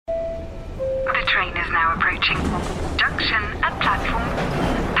now approaching. Junction at platform.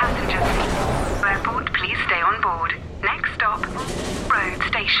 Passengers. Airport, please stay on board. Next stop, road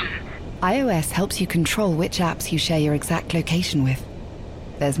station. iOS helps you control which apps you share your exact location with.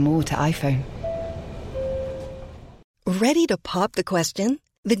 There's more to iPhone. Ready to pop the question?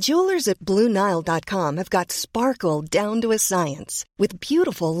 The jewelers at BlueNile.com have got sparkle down to a science with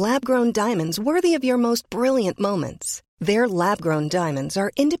beautiful lab-grown diamonds worthy of your most brilliant moments. Their lab-grown diamonds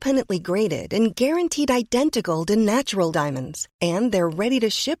are independently graded and guaranteed identical to natural diamonds, and they're ready to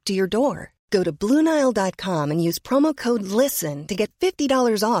ship to your door. Go to BlueNile.com and use promo code LISTEN to get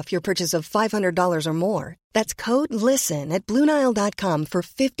 $50 off your purchase of $500 or more. That's code LISTEN at BlueNile.com for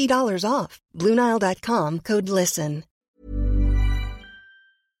 $50 off. BlueNile.com, code LISTEN.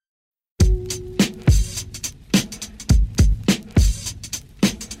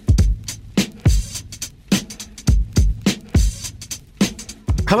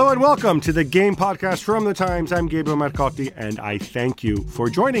 Hello and welcome to the Game Podcast from The Times. I'm Gabriel Marcotti, and I thank you for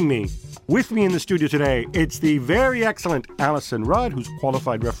joining me. With me in the studio today, it's the very excellent Alison Rudd, who's a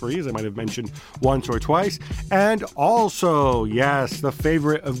qualified referee, as I might have mentioned once or twice. And also, yes, the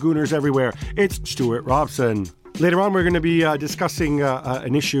favorite of Gooners everywhere, it's Stuart Robson. Later on, we're going to be discussing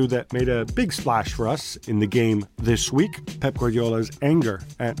an issue that made a big splash for us in the game this week, Pep Guardiola's anger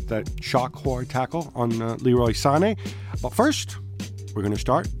at that shock horror tackle on Leroy Sané. But first, we're going to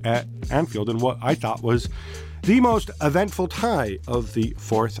start at Anfield in what I thought was the most eventful tie of the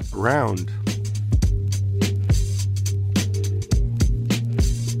fourth round.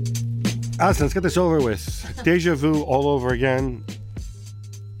 Alison, let's get this over with. Deja vu all over again.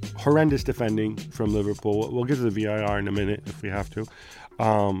 Horrendous defending from Liverpool. We'll get to the VAR in a minute if we have to.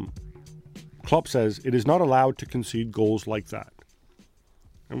 Klopp says it is not allowed to concede goals like that.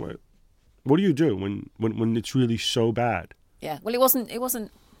 And what do you do when it's really so bad? Yeah, well, it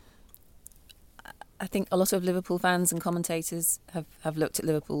wasn't. I think a lot of Liverpool fans and commentators have looked at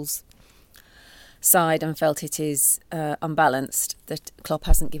Liverpool's side and felt it is unbalanced, that Klopp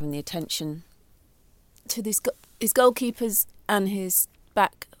hasn't given the attention to his goalkeepers and his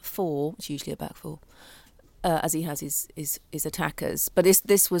back four, it's usually a back four, as he has his attackers. But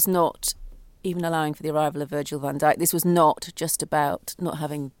this was not, even allowing for the arrival of Virgil van Dijk, this was not just about not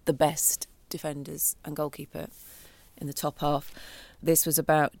having the best defenders and goalkeeper in the top half. This was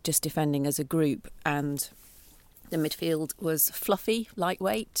about just defending as a group, and the midfield was fluffy,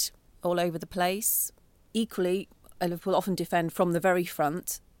 lightweight, all over the place. Equally, Liverpool often defend from the very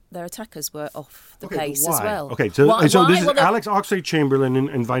front. Their attackers were off the pace as well. Okay, so why? This is Alex Oxlade-Chamberlain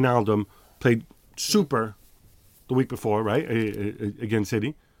and Wijnaldum played super the week before, right, against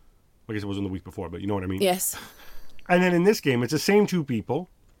City. I guess it wasn't the week before, but you know what I mean. Yes. And then in this game, it's the same two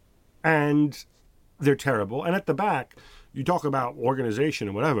people, and they're terrible. And at the back, you talk about organization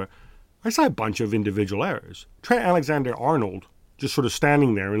and whatever. I saw a bunch of individual errors. Trent Alexander-Arnold just sort of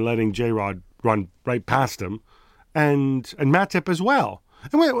standing there and letting J-Rod run right past him, and Matip as well.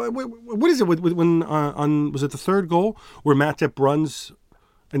 And wait, what is it when on was it the third goal where Matip runs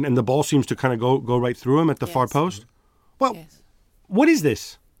and the ball seems to kind of go right through him at the far post? Well, what is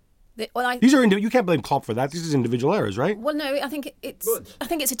this? These are you can't blame Klopp for that. These are individual errors, right? Well, no, I think it's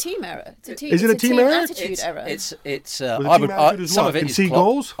a team error. Is it a team error? Attitude error. Some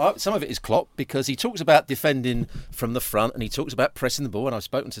of it is Klopp, because he talks about defending from the front and he talks about pressing the ball. And I've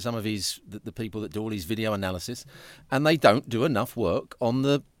spoken to some of the people that do all his video analysis, and they don't do enough work on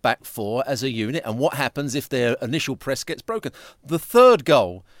the back four as a unit. And what happens if their initial press gets broken? The third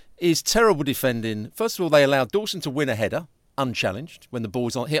goal is terrible defending. First of all, they allowed Dawson to win a header unchallenged when the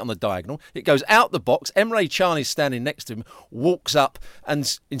ball's hit on the diagonal. It goes out the box. Emre Can is standing next to him, walks up,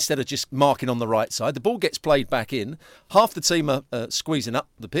 and instead of just marking on the right side, the ball gets played back in. Half the team are squeezing up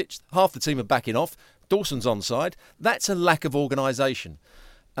the pitch, half the team are backing off. Dawson's onside. That's a lack of organisation.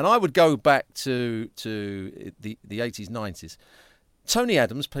 And I would go back to the 80s, 90s. Tony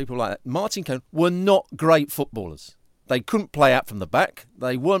Adams, people like that, Martin Keown, were not great footballers. They couldn't play out from the back.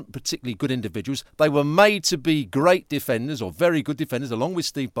 They weren't particularly good individuals. They were made to be great defenders, or very good defenders, along with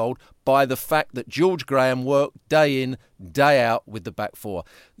Steve Bold, by the fact that George Graham worked day in, day out with the back four.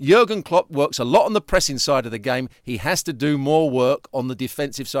 Jurgen Klopp works a lot on the pressing side of the game. He has to do more work on the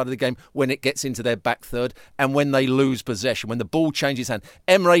defensive side of the game when it gets into their back third and when they lose possession, when the ball changes hand.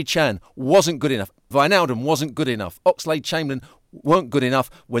 Emre Can wasn't good enough. Wijnaldum wasn't good enough. Oxlade-Chamberlain weren't good enough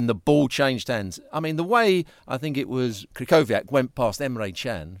when the ball changed hands. I mean, the way I think it was Krychowiak went past Emre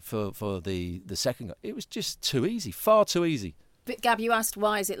Can for the second goal, it was just too easy, far too easy. But Gab, you asked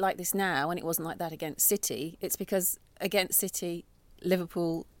why is it like this now and it wasn't like that against City. It's because against City,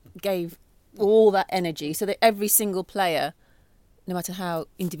 Liverpool gave all that energy so that every single player no matter how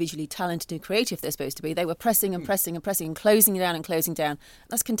individually talented and creative they're supposed to be, they were pressing and pressing and pressing and closing down and closing down.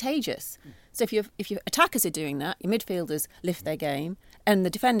 That's contagious. So if your attackers are doing that, your midfielders lift their game, and the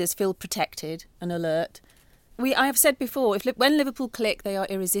defenders feel protected and alert. I have said before, when Liverpool click, they are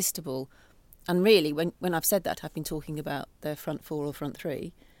irresistible. And really, when I've said that, I've been talking about their front four or front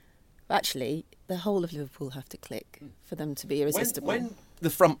three. Actually, the whole of Liverpool have to click for them to be irresistible. When the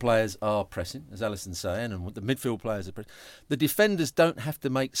front players are pressing, as Alison's saying, and the midfield players are pressing, the defenders don't have to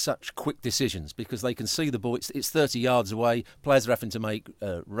make such quick decisions because they can see the ball. It's 30 yards away. Players are having to make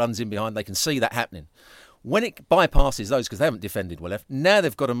runs in behind. They can see that happening. When it bypasses those, because they haven't defended well enough, now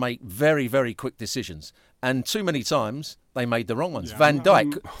they've got to make very, very quick decisions. And too many times, they made the wrong ones. Yeah. Van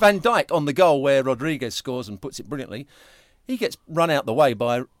Dijk on the goal where Rodriguez scores and puts it brilliantly, he gets run out the way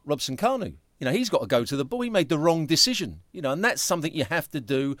by Robson Kanu. He's got to go to the ball. He made the wrong decision. And that's something you have to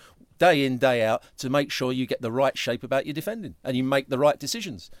do day in, day out to make sure you get the right shape about your defending and you make the right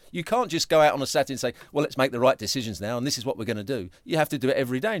decisions. You can't just go out on a Saturday and say, well, let's make the right decisions now and this is what we're going to do. You have to do it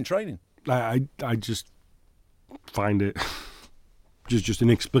every day in training. I just find it just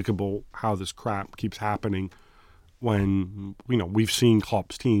inexplicable how this crap keeps happening when, we've seen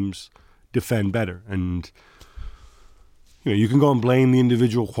Klopp's teams defend better. And you can go and blame the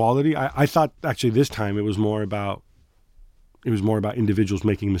individual quality. I thought actually this time it was more about individuals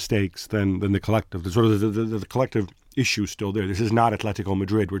making mistakes than the collective. The collective issue is still there. This is not Atletico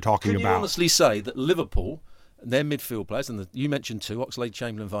Madrid we're talking about. Can you honestly say that Liverpool, their midfield players, and you mentioned two,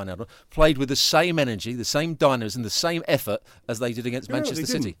 Oxlade-Chamberlain, Wijnaldum, played with the same energy, the same dynamism, the same effort as they did against Manchester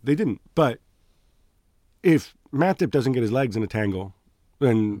City? They didn't. But if Matip doesn't get his legs in a tangle,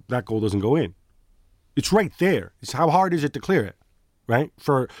 then that goal doesn't go in. It's right there. It's how hard is it to clear it, right?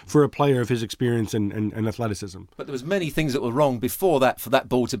 For a player of his experience and athleticism. But there was many things that were wrong before that for that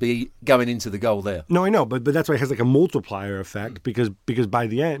ball to be going into the goal there. No, I know, but that's why it has like a multiplier effect because by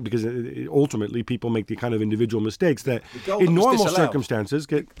the end, ultimately people make the kind of individual mistakes that in normal circumstances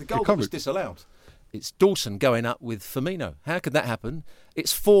get the goal covered. Was disallowed. It's Dawson going up with Firmino. How could that happen?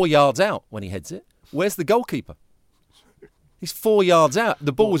 It's 4 yards out when he heads it. Where's the goalkeeper? He's 4 yards out.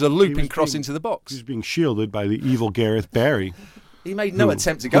 The ball was a looping cross into the box. He was being shielded by the evil Gareth Barry. He made no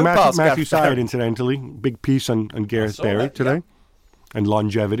attempt to go past Matthew Gareth Barry. Syed, incidentally. Big piece on Gareth Barry today. And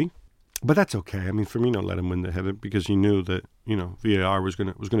longevity. But that's okay. I mean, Firmino let him win the header because he knew that, VAR was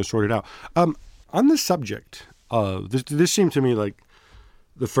going to sort it out. On this subject, this seemed to me like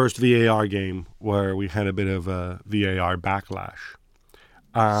the first VAR game where we had a bit of a VAR backlash.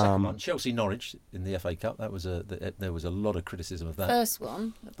 Second one, Chelsea-Norwich in the FA Cup. There was a lot of criticism of that. First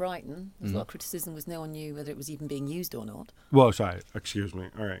one at Brighton, there was a lot of criticism because no one knew whether it was even being used or not. Well, sorry, excuse me.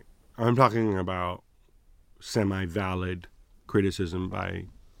 All right, I'm talking about semi-valid criticism by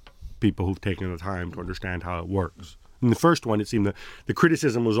people who've taken the time to understand how it works. In the first one, it seemed that the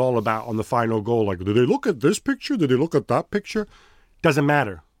criticism was all about on the final goal, like, did they look at this picture? Did they look at that picture? Doesn't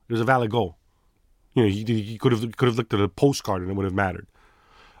matter. It was a valid goal. You could have looked at a postcard and it would have mattered.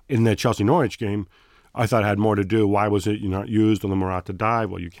 In the Chelsea-Norwich game, I thought it had more to do. Why was it not used on the Morata dive?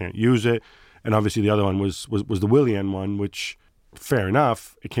 Well, you can't use it. And obviously the other one was the Willian one, which, fair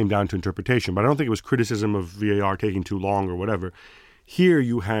enough, it came down to interpretation. But I don't think it was criticism of VAR taking too long or whatever. Here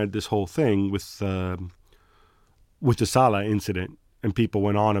you had this whole thing with the Salah incident, and people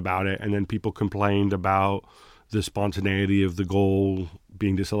went on about it, and then people complained about the spontaneity of the goal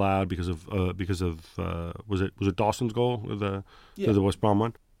being disallowed because of was it Dawson's goal, the West Brom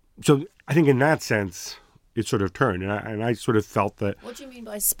one? So I think in that sense, it sort of turned, and I sort of felt that. What do you mean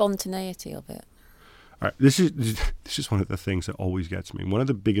by spontaneity of it? All right, this is one of the things that always gets me. One of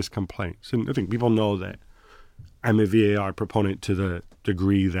the biggest complaints, and I think people know that I'm a VAR proponent to the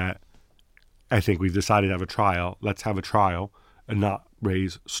degree that I think we've decided to have a trial. Let's have a trial and not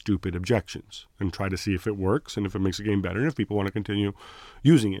raise stupid objections and try to see if it works and if it makes the game better and if people want to continue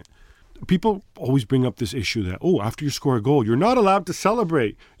using it. People always bring up this issue that, after you score a goal, you're not allowed to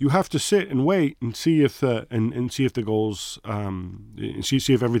celebrate. You have to sit and wait and see if the goals,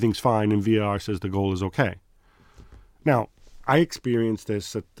 see if everything's fine and VAR says the goal is okay. Now, I experienced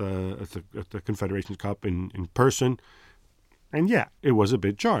this at the Confederations Cup in person, and yeah, it was a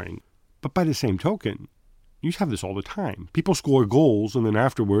bit jarring. But by the same token, you have this all the time. People score goals, and then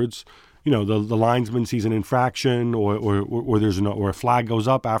afterwards, the linesman sees an infraction, or there's or a flag goes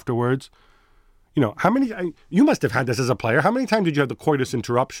up afterwards. How many? You must have had this as a player. How many times did you have the coitus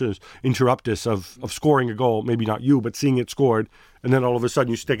interruptus of scoring a goal? Maybe not you, but seeing it scored, and then all of a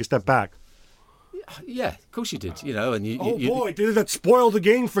sudden you take a step back. Yeah, of course you did. And did that spoil the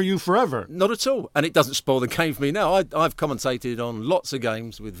game for you forever? Not at all, and it doesn't spoil the game for me now. I've commentated on lots of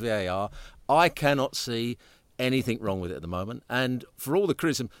games with VAR. I cannot see anything wrong with it at the moment. And for all the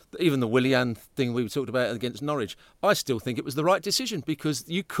criticism, even the Willian thing we talked about against Norwich, I still think it was the right decision because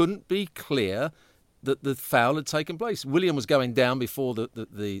you couldn't be clear that the foul had taken place. William was going down before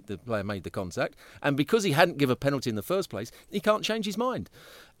the player made the contact, and because he hadn't given a penalty in the first place, he can't change his mind.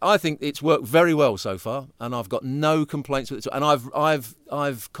 I think it's worked very well so far, and I've got no complaints with it. And I've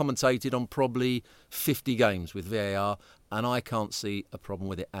commentated on probably 50 games with VAR, and I can't see a problem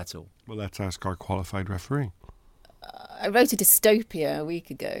with it at all. Well, let's ask our qualified referee. I wrote a dystopia a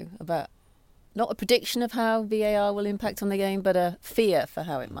week ago about not a prediction of how VAR will impact on the game, but a fear for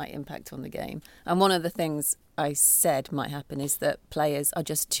how it might impact on the game. And one of the things I said might happen is that players are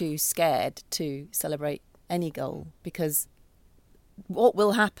just too scared to celebrate any goal, because what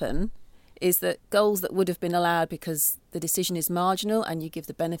will happen is that goals that would have been allowed because the decision is marginal and you give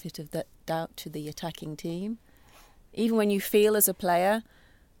the benefit of that doubt to the attacking team, even when you feel as a player,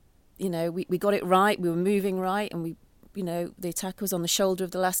 we got it right, we were moving right, and the attacker was on the shoulder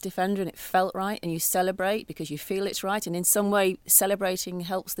of the last defender and it felt right, and you celebrate because you feel it's right, and in some way celebrating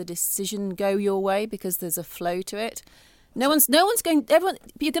helps the decision go your way because there's a flow to it. You're going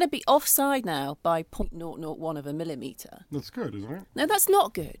to be offside now by 0.001 of a millimetre. That's good, isn't it? No, that's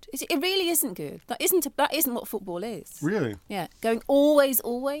not good. It really isn't good. That isn't what football is. Really? Yeah, going always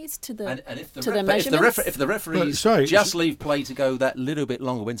to the measurements. If the referees just leave play to go that little bit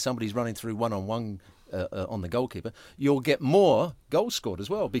longer when somebody's running through one-on-one on the goalkeeper, you'll get more goals scored as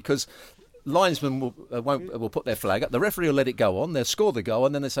well, because linesmen will put their flag up. The referee will let it go on. They'll score the goal,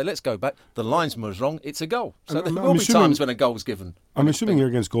 and then they say, "Let's go back." The linesman was wrong. It's a goal. So there will be times when a goal's given. I'm assuming you're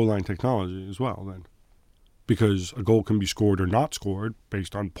against goal line technology as well, then, because a goal can be scored or not scored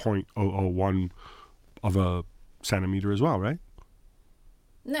based on 0.001 of a centimetre as well, right?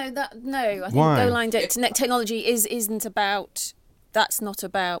 No. I think Why? goal line technology isn't about. That's not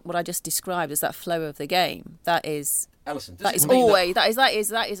about what I just described as that flow of the game. That is. Alison, that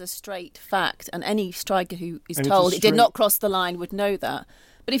is a straight fact, and any striker who is told it did not cross the line would know that.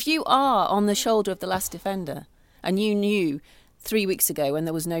 But if you are on the shoulder of the last defender and you knew 3 weeks ago when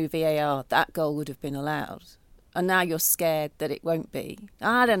there was no VAR that goal would have been allowed, and now you're scared that it won't be,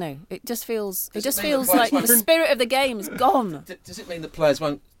 I don't know. It just feels like the spirit of the game is gone. Does it mean that players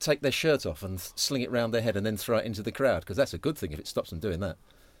won't take their shirt off and sling it round their head and then throw it into the crowd? Because that's a good thing if it stops them doing that.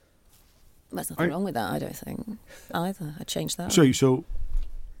 There's nothing wrong with that, I don't think, either. I'd change that. So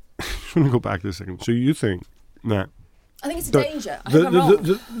let me go back this a second. So you think that... I think it's a danger. I think I'm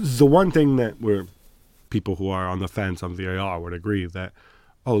wrong. The one thing that people who are on the fence on VAR would agree that,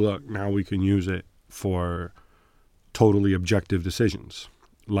 oh, look, now we can use it for totally objective decisions,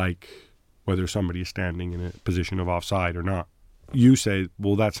 like whether somebody is standing in a position of offside or not. You say,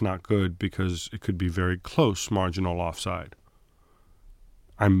 well, that's not good because it could be very close marginal offside.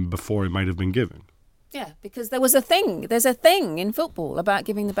 Before it might have been given. Yeah, because there's a thing in football about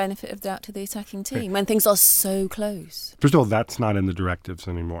giving the benefit of doubt to the attacking team when things are so close. First of all, that's not in the directives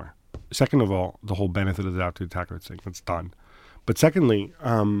anymore. Second of all, the whole benefit of the doubt to the attacker thing, that's done. But secondly,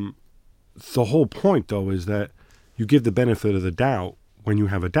 the whole point, though, is that you give the benefit of the doubt when you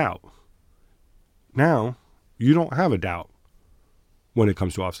have a doubt. Now, you don't have a doubt when it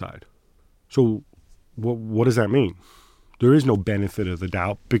comes to offside. So what does that mean? There is no benefit of the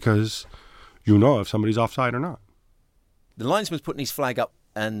doubt because you know if somebody's offside or not. The linesman's putting his flag up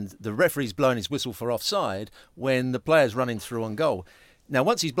and the referee's blowing his whistle for offside when the player's running through on goal. Now,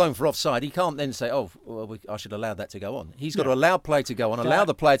 once he's blown for offside, he can't then say, I should allow that to go on. He's got to allow play to go on, allow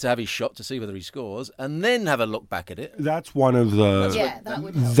the player to have his shot to see whether he scores, and then have a look back at it. That's one of the that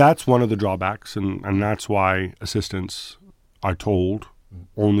would help. That's one of the drawbacks, and that's why assistants are told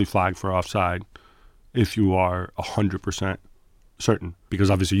only flag for offside if you are 100% certain, because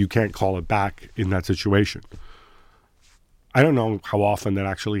obviously you can't call it back in that situation. I don't know how often that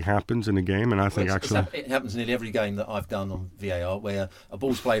actually happens in a game, and I think it happens nearly every game that I've done on VAR, where a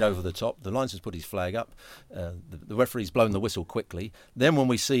ball's played over the top, the linesman's put his flag up, the referee's blown the whistle quickly. Then when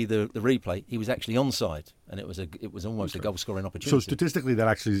we see the replay, he was actually onside, and it was almost a goal scoring opportunity. So statistically, that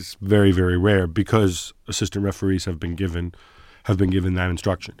actually is very, very rare because assistant referees have been given that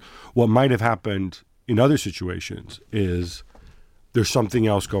instruction. What might have happened in other situations is there's something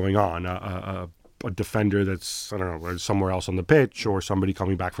else going on, a defender that's, I don't know, somewhere else on the pitch, or somebody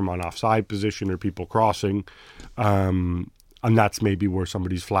coming back from an offside position, or people crossing, and that's maybe where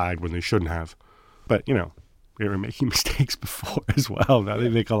somebody's flagged when they shouldn't have. But, they were making mistakes before as well. Now they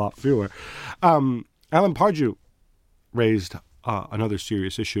make a lot fewer. Alan Pardew raised another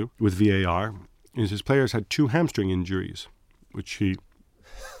serious issue with VAR, is his players had 2 hamstring injuries, which he...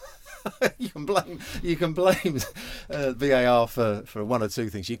 You can blame VAR for one or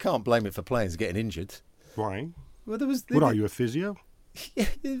two things. You can't blame it for players getting injured. Why? Well, there was. What are you, a physio?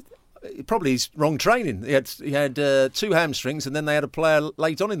 Probably his wrong training. He had 2 hamstrings, and then they had a player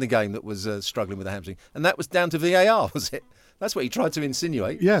late on in the game that was struggling with a hamstring, and that was down to VAR, was it? That's what he tried to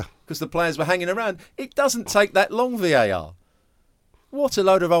insinuate. Yeah. Because the players were hanging around. It doesn't take that long, VAR. What a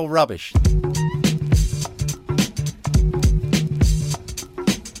load of old rubbish.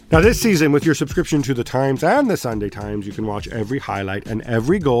 Now, this season, with your subscription to the Times and the Sunday Times, you can watch every highlight and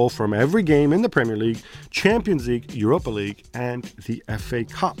every goal from every game in the Premier League, Champions League, Europa League, and the FA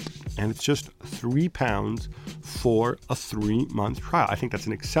Cup. And it's just £3 for a 3-month trial. I think that's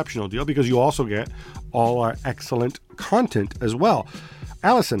an exceptional deal because you also get all our excellent content as well.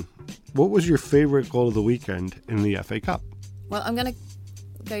 Alison, what was your favorite goal of the weekend in the FA Cup? Well, I'm going to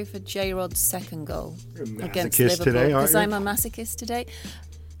go for J. Rod's second goal against Masochist Liverpool today, aren't because you? I'm a masochist today.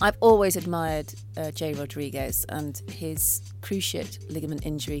 I've always admired Jay Rodriguez, and his cruciate ligament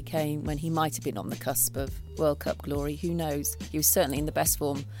injury came when he might have been on the cusp of World Cup glory. Who knows? He was certainly in the best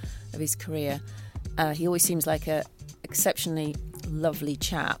form of his career. He always seems like an exceptionally lovely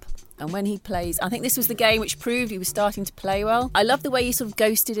chap. And when he plays, I think this was the game which proved he was starting to play well. I love the way he sort of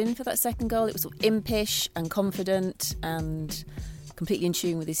ghosted in for that second goal. It was sort of impish and confident and completely in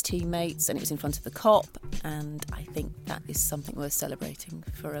tune with his teammates, and it was in front of the Kop, and I think that is something worth celebrating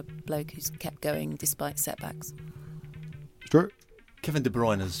for a bloke who's kept going despite setbacks. Sure. Kevin De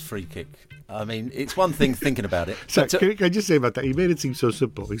Bruyne's free kick. I mean, it's one thing thinking about it. So, can I just say about that? He made it seem so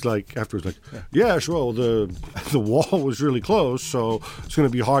simple. He's like, afterwards, like, yeah, sure, the wall was really close, so it's going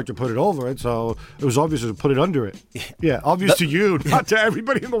to be hard to put it over it, so it was obvious to put it under it. Yeah, obvious to you, not to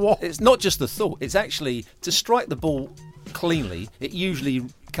everybody in the wall. It's not just the thought. It's actually to strike the ball cleanly. It usually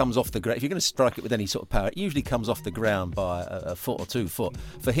comes off the ground. If you're going to strike it with any sort of power, it usually comes off the ground by a foot or 2 foot.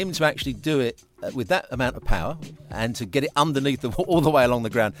 For him to actually do it with that amount of power and to get it underneath the wall all the way along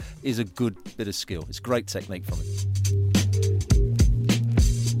the ground is a good bit of skill. It's great technique from him.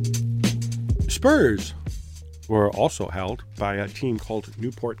 Spurs were also held by a team called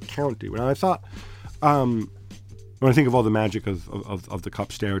Newport County. When I thought, when I think of all the magic of the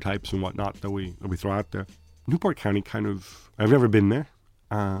cup stereotypes and whatnot that we throw out there, Newport County I've never been there.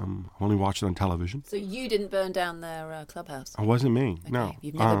 I've only watched it on television. So you didn't burn down their clubhouse? It wasn't me, Okay, no.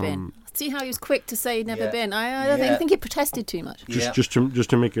 You've never been. See how he was quick to say he'd never been? I don't think he protested too much. Just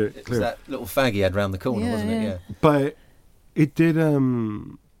to make it It clear. was that little fag he had round the corner, wasn't it? Yeah. But it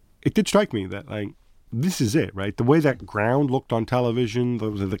did strike me that, like, this is it, right? The way that ground looked on television,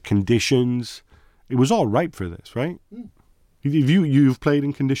 the conditions, it was all ripe for this, right? You've played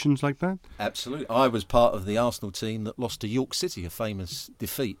in conditions like that? Absolutely. I was part of the Arsenal team that lost to York City, a famous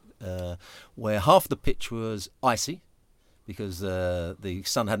defeat, where half the pitch was icy because the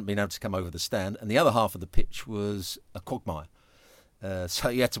sun hadn't been able to come over the stand, and the other half of the pitch was a quagmire. So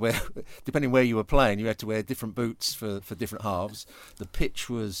you had to wear, depending where you were playing, you had to wear different boots for different halves. The pitch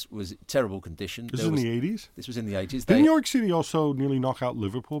was terrible condition. This was in the 80s? This was in the 80s. Didn't York City also nearly knock out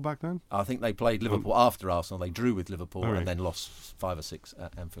Liverpool back then? I think they played Liverpool after Arsenal. They drew with Liverpool and then lost 5 or 6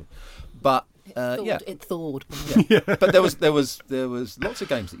 at Anfield. But It thawed. But there was lots of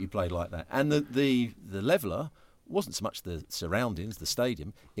games that you played like that, and the leveller wasn't so much the surroundings, the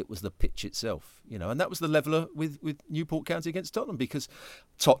stadium, it was the pitch itself, and that was the leveller with Newport County against Tottenham, because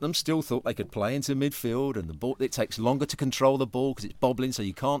Tottenham still thought they could play into midfield, and the ball, it takes longer to control the ball because it's bobbling, so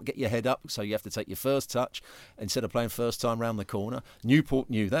you can't get your head up, so you have to take your first touch instead of playing first time round the corner. Newport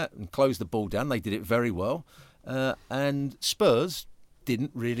knew that and closed the ball down. They did it very well, and Spurs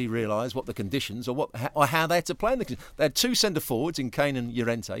didn't really realise what the conditions or how they had to play in the conditions. They had 2 centre forwards in Kane and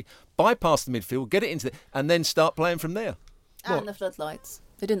Llorente, bypass the midfield, get it into and then start playing from there. And the floodlights.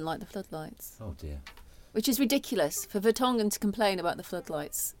 They didn't like the floodlights. Oh dear. Which is ridiculous for Vertonghen to complain about the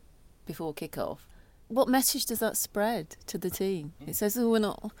floodlights before kick-off. What message does that spread to the team? It says, we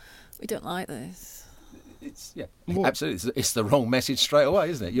don't like this. Absolutely. It's the wrong message straight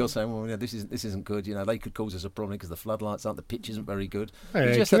away, isn't it? You're saying, well, this isn't good. They could cause us a problem because the floodlights aren't. The pitch isn't very good.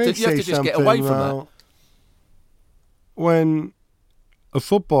 Hey, you have to just get away from that. When a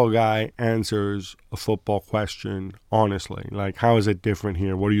football guy answers a football question honestly, like, how is it different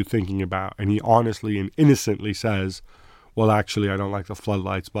here? What are you thinking about? And he honestly and innocently says, well, actually, I don't like the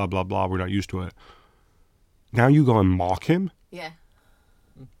floodlights, blah, blah, blah. We're not used to it. Now you go and mock him? Yeah.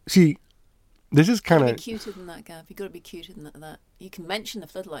 See, this is kind of... You've got to be cuter than that, Gav. You've got to be cuter than that. You can mention the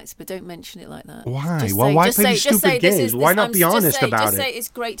floodlights, but don't mention it like that. Why? Why play these stupid games? Why not be honest about it? Just say it's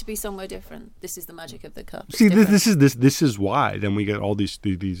great to be somewhere different. This is the magic of the cup. See, this is why. Then we get all this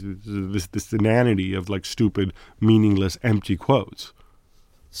inanity of, like, stupid, meaningless, empty quotes.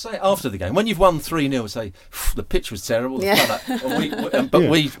 Say after the game, when you've won 3-0, say the pitch was terrible. Yeah. But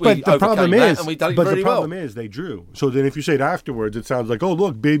we overcame that and we done it very well. But the problem is they drew. So then if you say it afterwards, it sounds like, oh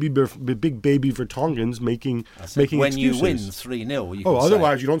look, big baby Vertonghen's making when excuses. you win 3-0, you can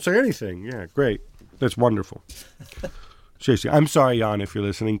otherwise you don't say anything. Yeah, great. That's wonderful. Seriously, I'm sorry, Jan, if you're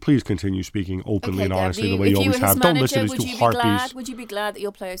listening. Please continue speaking openly and honestly the way you always have. Don't listen to these two harpies. Would you be glad that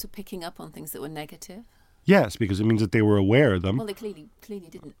your players were picking up on things that were negative? Yes, because it means that they were aware of them. Well, they clearly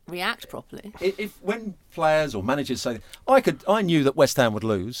didn't react properly. If when players or managers say, I knew that West Ham would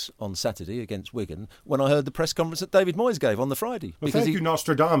lose on Saturday against Wigan when I heard the press conference that David Moyes gave on the Friday. Well, thank you,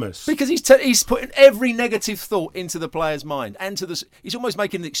 Nostradamus. Because he's putting every negative thought into the player's mind and he's almost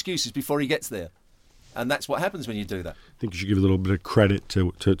making excuses before he gets there. And that's what happens when you do that. I think you should give a little bit of credit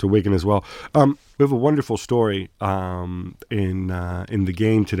to Wigan as well. We have a wonderful story in the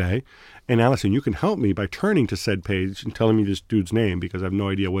game today. And Alison, you can help me by turning to said page and telling me this dude's name because I have no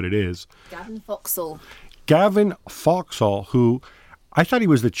idea what it is. Gavin Foxall. Gavin Foxall, who I thought he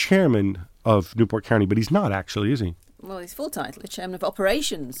was the chairman of Newport County, but he's not actually, is he? Well, his full title is Chairman of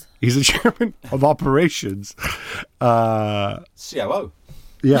Operations. He's the Chairman of Operations. COO.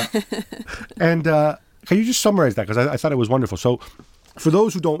 Yeah. And can you just summarize that? Because I thought it was wonderful. So for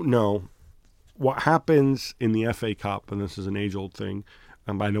those who don't know, what happens in the FA Cup, and this is an age-old thing,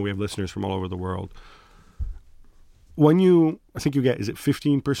 I know we have listeners from all over the world. I think you get, is it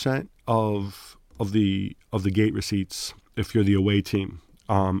 15% of the gate receipts if you're the away team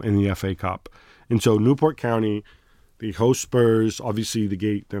in the FA Cup. And so Newport County, the host Spurs, obviously the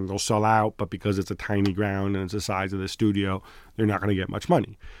gate, then they'll sell out, but because it's a tiny ground and it's the size of the studio, they're not going to get much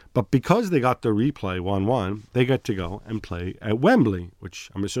money. But because they got the replay 1-1, they get to go and play at Wembley, which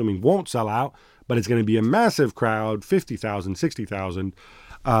I'm assuming won't sell out, but it's going to be a massive crowd, 50,000, 60,000,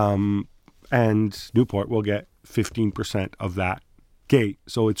 and Newport will get 15% of that gate.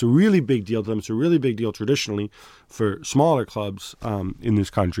 So it's a really big deal to them. It's a really big deal traditionally for smaller clubs in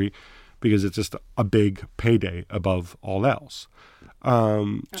this country because it's just a big payday above all else.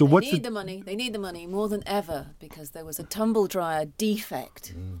 So they need the money. They need the money more than ever because there was a tumble dryer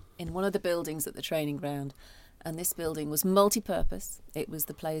defect in one of the buildings at the training ground. And this building was multi-purpose. It was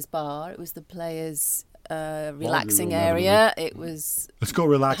the players' bar. It was the players' relaxing area. It was... Let's go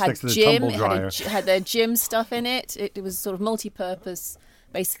relax next to the tumble dryer. It had their gym stuff in it. It was sort of multi-purpose,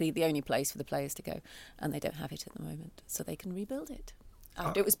 basically the only place for the players to go. And they don't have it at the moment, so they can rebuild it.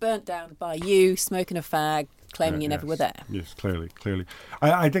 After it was burnt down by you, smoking a fag, claiming you never were there. Yes, clearly.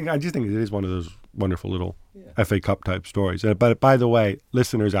 I just think it is one of those wonderful little FA Cup type stories. But by the way,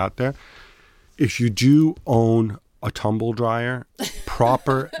 listeners out there, if you do own a tumble dryer,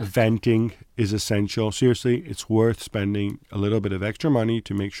 proper venting is essential. Seriously, it's worth spending a little bit of extra money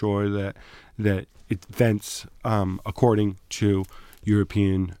to make sure that it vents according to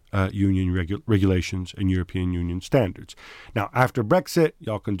European Union regulations and European Union standards. Now, after Brexit,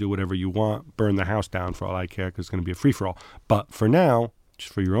 y'all can do whatever you want, burn the house down for all I care because it's going to be a free-for-all. But for now,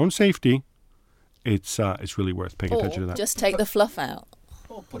 just for your own safety, it's really worth paying attention to that. Just take the fluff out.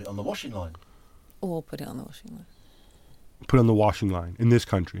 Or put it on the washing line. Put it on the washing line. Put it on the washing line in this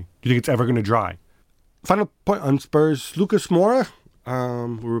country. Do you think it's ever going to dry? Final point on Spurs. Lucas Moura,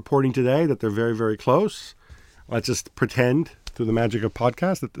 we're reporting today that they're very, very close. Let's just pretend through the magic of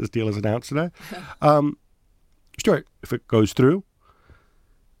podcast that this deal is announced today. Stuart, if it goes through,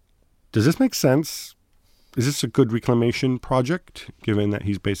 does this make sense? Is this a good reclamation project, given that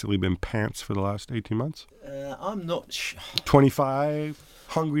he's basically been pants for the last 18 months? I'm not sure. 25,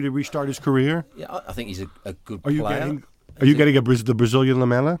 hungry to restart his career? Yeah, I think he's a good player. Are you getting the Brazilian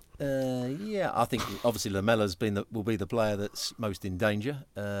Lamela? Yeah, I think obviously Lamela's will be the player that's most in danger.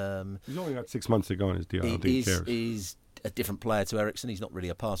 He's only got 6 months to go on his deal. I don't think he cares. He's a different player to Ericsson. He's not really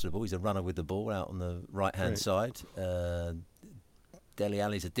a passer of the ball. He's a runner with the ball out on the right-hand side. Dele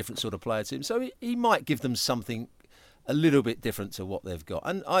Alli's a different sort of player to him. So he might give them something a little bit different to what they've got.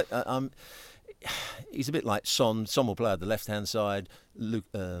 And he's a bit like Son. Son will play at the left-hand side.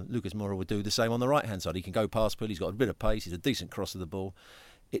 Lucas Moura would do the same on the right-hand side. He can go past Pull. He's got a bit of pace. He's a decent cross of the ball.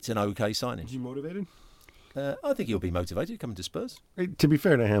 It's an okay signing. Is he motivated? I think he'll be motivated coming to Spurs. To be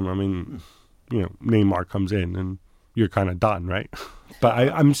fair to him, I mean, Neymar comes in and you're kind of done, right? But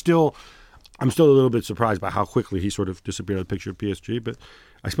I'm still a little bit surprised by how quickly he sort of disappeared out of the picture of PSG. But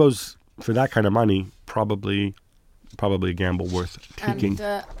I suppose for that kind of money, probably a gamble worth taking.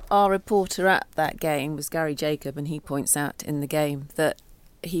 And our reporter at that game was Gary Jacob, and he points out in the game that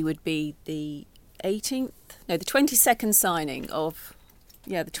he would be the 22nd signing of,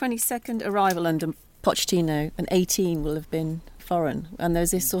 the 22nd arrival under Pochettino, and 18 will have been foreign. And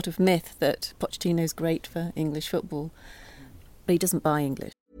there's this sort of myth that Pochettino's great for English football, but he doesn't buy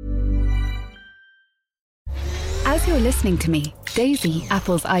English. As you're listening to me, Daisy,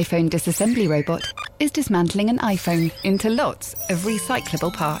 Apple's iPhone disassembly robot, is dismantling an iPhone into lots of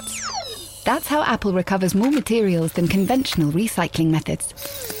recyclable parts. That's how Apple recovers more materials than conventional recycling methods.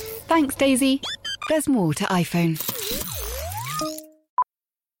 Thanks, Daisy. There's more to iPhone.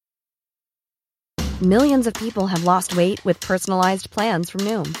 Millions of people have lost weight with personalized plans from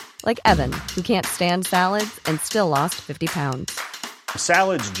Noom. Like Evan, who can't stand salads and still lost 50 pounds.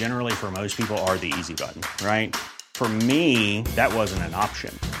 Salads generally for most people are the easy button, right? For me, that wasn't an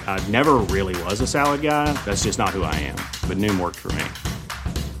option. I never really was a salad guy. That's just not who I am. But Noom worked for me.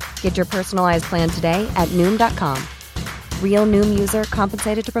 Get your personalized plan today at Noom.com. Real Noom user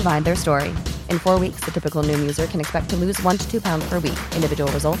compensated to provide their story. In 4 weeks, the typical Noom user can expect to lose 1 to 2 pounds per week.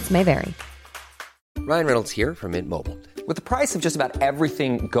 Individual results may vary. Ryan Reynolds here from Mint Mobile. With the price of just about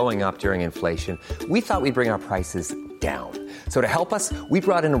everything going up during inflation, we thought we'd bring our prices down. So to help us, we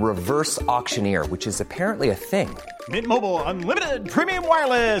brought in a reverse auctioneer, which is apparently a thing. Mint Mobile Unlimited Premium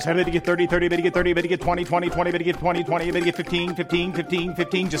Wireless. How to get 30, 30, bit to get 30, bit to get 20, 20, 20, bit to get 20, 20, bit to get 15, 15, 15,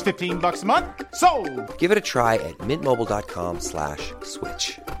 15, just $15 a month? Sold! Give it a try at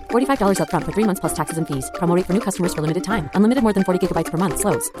mintmobile.com/switch. $45 up front for 3 months plus taxes and fees. Promo rate for new customers for limited time. Unlimited more than 40 gigabytes per month.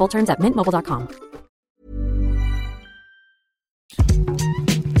 Slows full terms at mintmobile.com.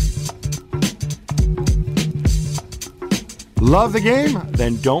 Love the game?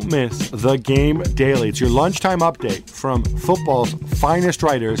 Then don't miss The Game Daily. It's your lunchtime update from football's finest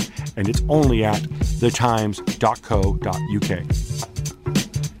writers, and it's only at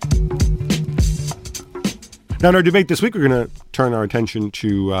thetimes.co.uk. Now, in our debate this week, we're going to turn our attention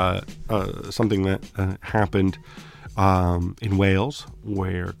to something that happened in Wales,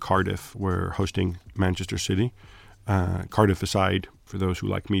 where Cardiff were hosting Manchester City. Cardiff aside, for those who,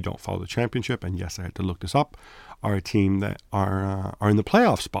 like me, don't follow the championship, and yes, I had to look this up, are a team that are in the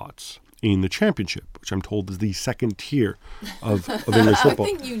playoff spots in the championship, which I'm told is the second tier of English football. I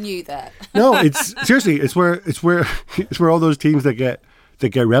think you knew that. No, it's seriously, it's where all those teams that get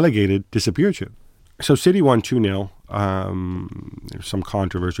relegated disappear to. So City won 2-0. There's some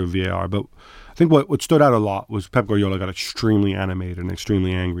controversy with VAR, but I think what stood out a lot was Pep Guardiola got extremely animated and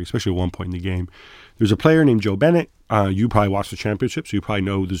extremely angry, especially at one point in the game. There's a player named Joe Bennett. You probably watched the championship, so you probably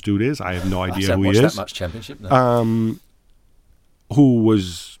know who this dude is. I have no idea who he is. I haven't watched that much championship. No. Who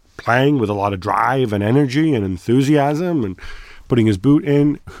was playing with a lot of drive and energy and enthusiasm and putting his boot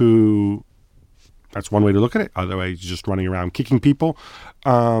in, who, that's one way to look at it. Otherwise, he's just running around kicking people.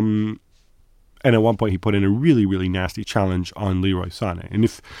 And at one point, he put in a really, really nasty challenge on Leroy Sané. And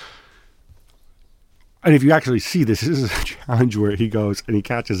if you actually see this is a challenge where he goes and he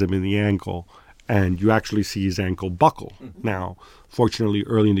catches him in the ankle, and you actually see his ankle buckle. Mm-hmm. Now, fortunately,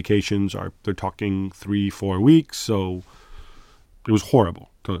 early indications are they're talking 3-4 weeks, so it was horrible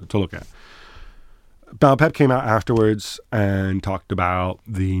to look at. Pep came out afterwards and talked about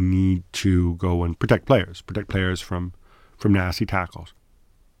the need to go and protect players from nasty tackles.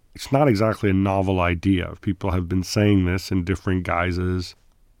 It's not exactly a novel idea. People have been saying this in different guises,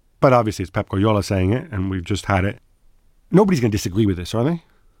 but obviously it's Pep Guardiola saying it, and we've just had it. Nobody's going to disagree with this, are they?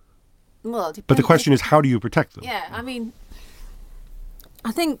 Well, but the question is, how do you protect them? Yeah, I mean,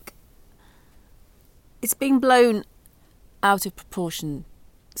 I think it's been blown out of proportion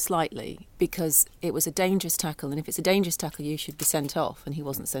slightly because it was a dangerous tackle, and if it's a dangerous tackle, you should be sent off, and he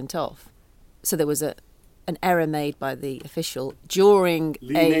wasn't sent off. So there was an error made by the official during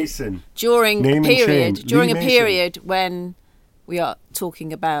a period when we are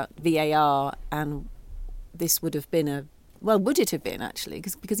talking about VAR, and this would have been would it have been actually?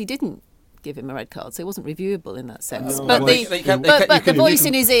 Because he didn't give him a red card, so it wasn't reviewable in that sense. No. But the voice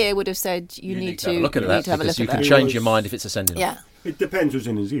in his ear would have said, you need to have a look at that. Because you can change your mind if it's a sending. Yeah. It depends who's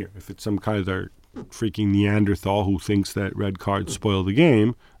in his ear. If it's some kind of freaking Neanderthal who thinks that red cards spoil the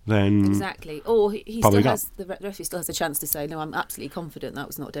game, then exactly. Or the referee still has a chance to say, no, I'm absolutely confident that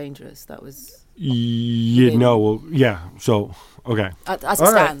was not dangerous. That was... So, okay. As it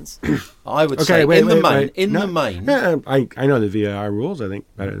stands. I would say in the main. Yeah, I know the VAR rules, I think,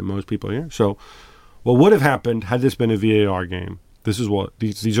 better than most people here. So what would have happened had this been a VAR game? This is what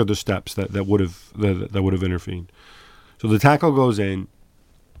these are the steps that would have intervened. So the tackle goes in,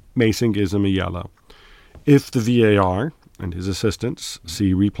 Mason gives him a yellow. If the VAR and his assistants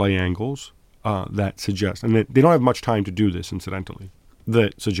see replay angles that suggest, and they don't have much time to do this incidentally,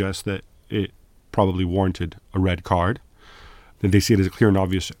 that suggest that it probably warranted a red card, then they see it as a clear and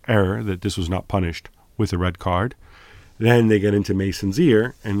obvious error that this was not punished with a red card. Then they get into Mason's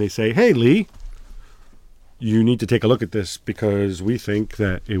ear and they say, hey, Lee, you need to take a look at this because we think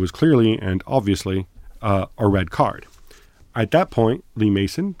that it was clearly and obviously a red card. At that point, Lee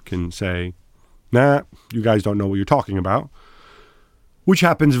Mason can say, nah, you guys don't know what you're talking about, which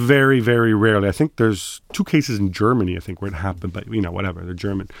happens very, very rarely. I think there's 2 cases in Germany, I think, where it happened, but, whatever, they're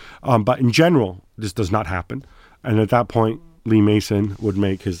German. But in general, this does not happen. And at that point, Lee Mason would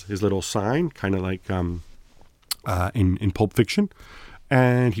make his little sign, kind of like in Pulp Fiction,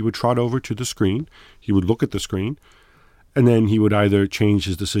 and he would trot over to the screen. He would look at the screen, and then he would either change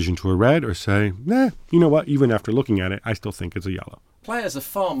his decision to a red or say, nah, you know what, even after looking at it, I still think it's a yellow. Players are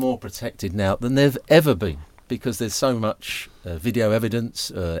far more protected now than they've ever been because there's so much video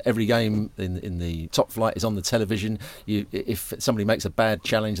evidence. Every game in the top flight is on the television. If somebody makes a bad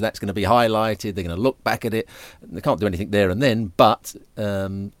challenge, that's going to be highlighted. They're going to look back at it. They can't do anything there and then, but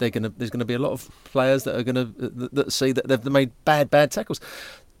there's going to be a lot of players that are going to that see that they've made bad tackles.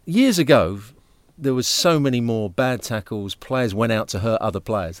 Years ago, there was so many more bad tackles. Players went out to hurt other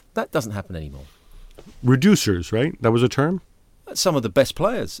players. That doesn't happen anymore. Reducers, right? That was a term? Some of the best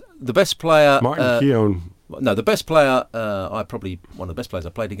players. The best player... Martin Keown. No, the best player, one of the best players I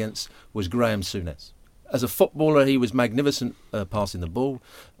played against was Graham Souness. As a footballer, he was magnificent passing the ball.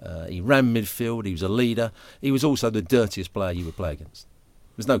 He ran midfield. He was a leader. He was also the dirtiest player you would play against.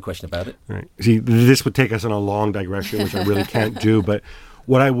 There's no question about it. Right. See, this would take us on a long digression, which I really can't do, but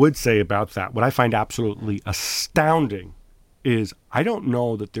what I would say about that, what I find absolutely astounding is I don't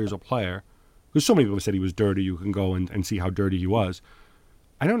know that there's a player, because so many people said he was dirty, you can go and see how dirty he was.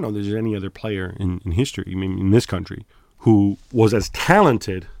 I don't know there's any other player in history, I mean, in this country, who was as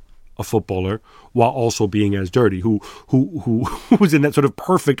talented a footballer while also being as dirty, who was in that sort of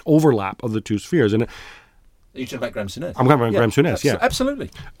perfect overlap of the two spheres. And you're talking about Graham Souness? I'm talking about Graham Souness, yeah. Absolutely.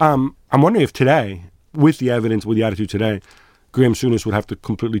 I'm wondering if today, with the evidence, with the attitude today, Graham Souness would have to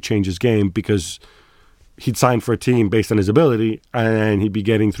completely change his game because he'd sign for a team based on his ability and he'd be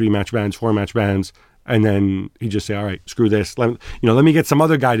getting 3-match bans, 4-match bans, and then he'd just say, all right, screw this. Let me get some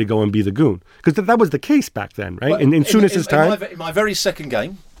other guy to go and be the goon. Because that was the case back then, right? Well, in Souness's time. In my very second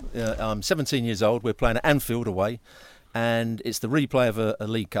game, I'm 17 years old, we're playing at Anfield away, and it's the replay of a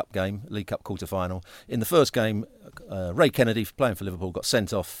League Cup game, League Cup quarter-final. In the first game, Ray Kennedy, playing for Liverpool, got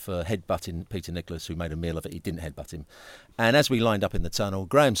sent off for headbutting Peter Nicholas, who made a meal of it. He didn't headbutt him. And as we lined up in the tunnel,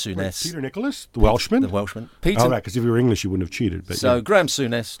 Graham Souness... Peter Nicholas? The Welshman? The Welshman. Peter, right, because if you were English, you wouldn't have cheated. But so yeah. Graham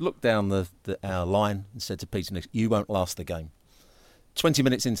Souness looked down our line and said to Peter Nicholas, you won't last the game. 20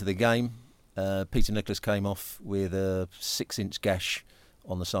 minutes into the game, Peter Nicholas came off with a 6-inch gash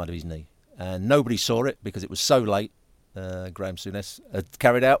on the side of his knee. And nobody saw it because it was so late. Graham Souness had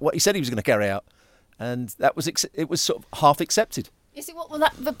carried out what he said he was going to carry out, and that was it was sort of half accepted. You see,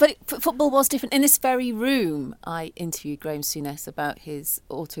 but football was different. In this very room, I interviewed Graham Souness about his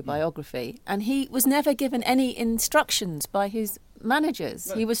autobiography, and he was never given any instructions by his managers.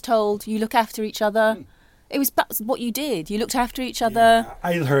 No. He was told, "You look after each other." That's what you did. You looked after each other. Yeah,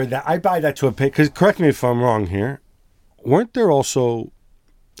 I heard that. I buy that to a pig. Because correct me if I'm wrong here. Weren't there also?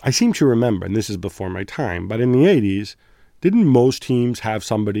 I seem to remember, and this is before my time, but in the 80s, didn't most teams have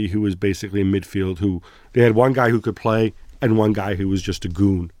somebody who was basically in midfield who they had one guy who could play and one guy who was just a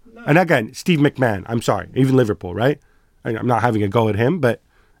goon? No. And again, Steve McMahon, I'm sorry, even Liverpool, right? I'm not having a go at him, but,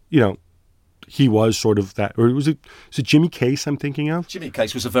 he was sort of that. Or was it Jimmy Case I'm thinking of? Jimmy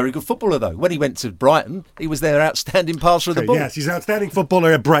Case was a very good footballer, though. When he went to Brighton, he was their outstanding passer of the ball. Yes, he's an outstanding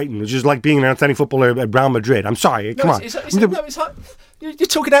footballer at Brighton, which is like being an outstanding footballer at Real Madrid. I'm sorry, come on. It's hard. You're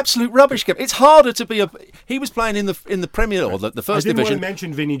talking absolute rubbish, Kev. It's harder to be he was playing in the Premier or the first division. I didn't want to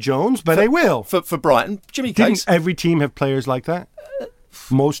mention Vinnie Jones, but I will. For Brighton, Jimmy Case. Didn't every team have players like that?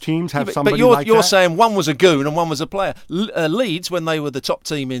 Most teams have somebody like that. But you're saying one was a goon and one was a player. Leeds, when they were the top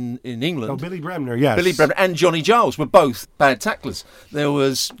team in England... Oh, Billy Bremner, yes. Billy Bremner and Johnny Giles were both bad tacklers. There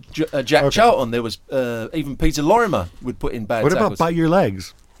was Jack Charlton. There was even Peter Lorimer would put in bad tackles. What about bite your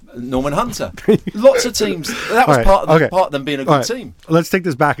legs? Norman Hunter. Lots of teams. That was part of them being a good team. Let's take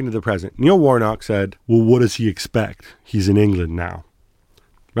this back into the present. Neil Warnock said, well, what does he expect? He's in England now.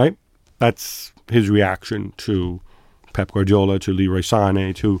 Right? That's his reaction to Pep Guardiola, to Leroy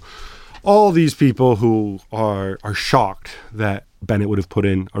Sané, to all these people who are shocked that Bennett would have put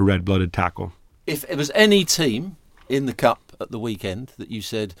in a red-blooded tackle. If it was any team in the Cup at the weekend that you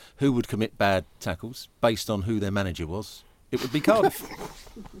said who would commit bad tackles based on who their manager was, it would be Cardiff.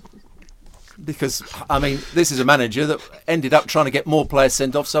 Because, this is a manager that ended up trying to get more players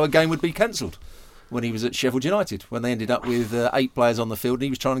sent off so a game would be cancelled when he was at Sheffield United, when they ended up with 8 players on the field and he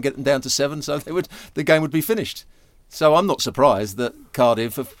was trying to get them down to 7 so the game would be finished. So I'm not surprised that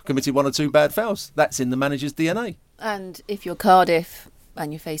Cardiff have committed 1 or 2 bad fouls. That's in the manager's DNA. And if you're Cardiff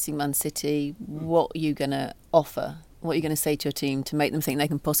and you're facing Man City, what are you going to offer what you're going to say to a team to make them think they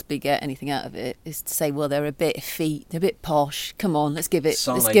can possibly get anything out of it is to say, well, they're a bit effete, they're a bit posh. Come on, let's give them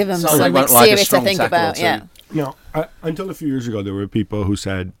something serious to think about. Yeah. Until a few years ago, there were people who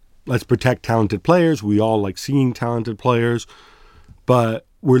said, let's protect talented players. We all like seeing talented players, but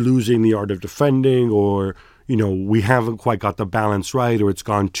we're losing the art of defending, or, we haven't quite got the balance right, or it's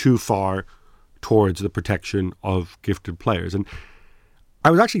gone too far towards the protection of gifted players. And I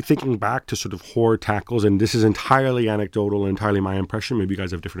was actually thinking back to sort of horror tackles, and this is entirely anecdotal and entirely my impression. Maybe you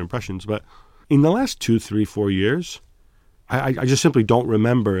guys have different impressions, but in the last 2, 3, 4 years, I just simply don't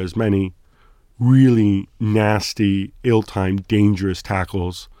remember as many really nasty, ill-timed, dangerous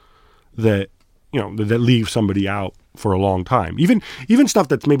tackles that that leave somebody out for a long time. Even stuff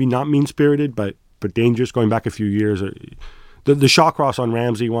that's maybe not mean-spirited, but dangerous. Going back a few years, the Shawcross on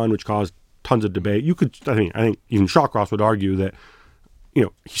Ramsey one, which caused tons of debate. I think even Shawcross would argue that he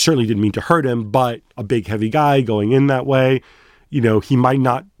certainly didn't mean to hurt him, but a big, heavy guy going in that way, he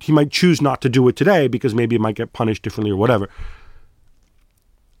might choose not to do it today because maybe it might get punished differently or whatever.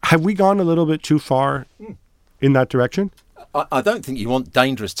 Have we gone a little bit too far in that direction? I don't think you want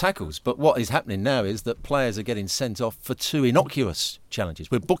dangerous tackles, but what is happening now is that players are getting sent off for too innocuous challenges.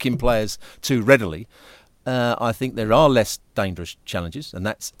 We're booking players too readily. I think there are less dangerous challenges, and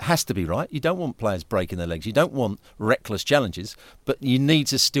that has to be right. You don't want players breaking their legs. You don't want reckless challenges, but you need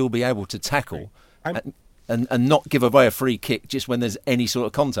to still be able to tackle and not give away a free kick just when there's any sort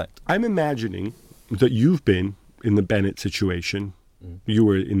of contact. I'm imagining that you've been in the Bennett situation. You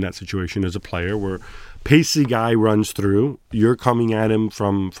were in that situation as a player where pacey guy runs through, you're coming at him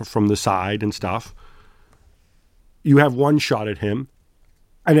from the side and stuff. You have one shot at him,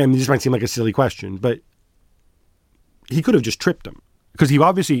 and then this might seem like a silly question, but he could have just tripped him. Because he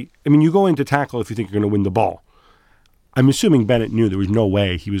obviously, you go into tackle if you think you're going to win the ball. I'm assuming Bennett knew there was no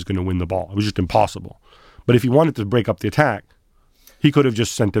way he was going to win the ball. It was just impossible. But if he wanted to break up the attack, he could have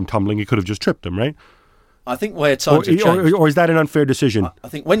just sent him tumbling. He could have just tripped him, right? I think where times have changed. Or is that an unfair decision? I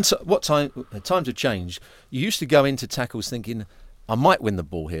think times have changed. You used to go into tackles thinking, I might win the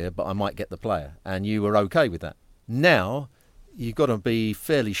ball here, but I might get the player. And you were okay with that. Now, you've got to be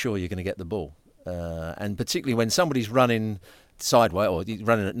fairly sure you're going to get the ball. And particularly when somebody's running sideways or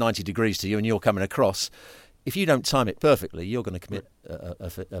running at 90 degrees to you and you're coming across, if you don't time it perfectly, you're going to commit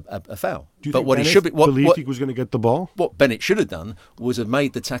a foul. Do you think Bennett believed he was going to get the ball? What Bennett should have done was have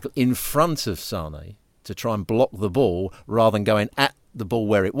made the tackle in front of Sane to try and block the ball rather than going at the ball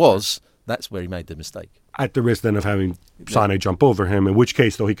where it was. That's where he made the mistake. At the risk then of having Sane jump over him, in which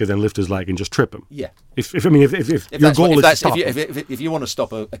case, though, he could then lift his leg and just trip him. Yeah. If your goal is to stop him. If you want to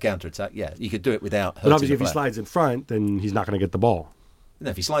stop a counter-attack, yeah, you could do it without hurting But obviously, the if he player. slides in front, then he's not going to get the ball.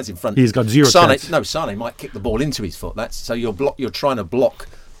 No, if he slides in front, he's got zero chance. No, Sane might kick the ball into his foot. So you're trying to block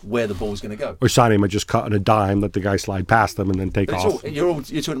where the ball's going to go. Or Sane might just cut on a dime, let the guy slide past them, and then take off. You're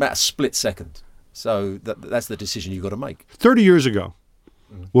talking about a split second. So that's the decision you've got to make. 30 years ago,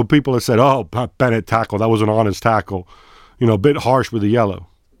 well, people have said, "Oh, Bennett tackle, that was an honest tackle," a bit harsh with the yellow.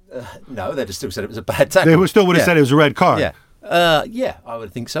 No, they'd have still said it was a bad tackle. They still would have said it was a red card. Yeah, I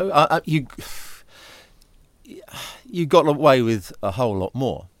would think so. You got away with a whole lot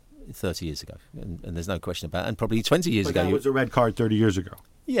more 30 years ago, and there's no question about it. And probably 20 years ago, it was a red card 30 years ago.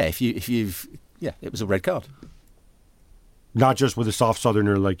 Yeah, it was a red card. Not just with a soft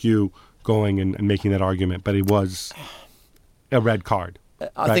Southerner like you going and making that argument, but it was a red card.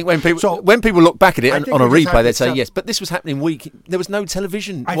 I think when people look back at it on a replay, they'd say yes. But this was happening week. There was no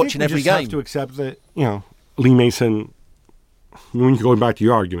television watching every game. I think we just have to accept that Lee Mason. When you're going back to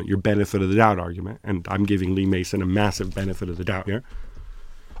your argument, your benefit of the doubt argument, and I'm giving Lee Mason a massive benefit of the doubt here.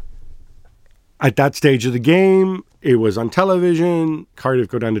 At that stage of the game, it was on television. Cardiff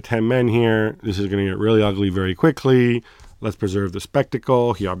go down to 10 men here. This is going to get really ugly very quickly. Let's preserve the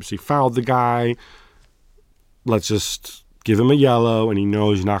spectacle. He obviously fouled the guy. Let's just give him a yellow, and he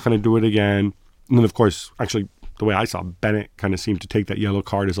knows he's not going to do it again. And then, of course, actually, the way I saw Bennett kind of seemed to take that yellow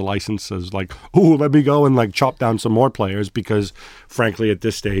card as a license, as like, oh, let me go and chop down some more players, because, frankly, at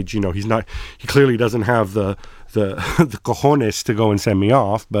this stage, he clearly doesn't have the cojones to go and send me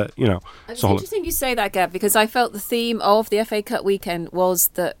off. But it's interesting you say that, Gab, because I felt the theme of the FA Cup weekend was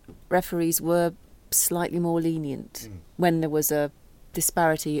that referees were slightly more lenient when there was a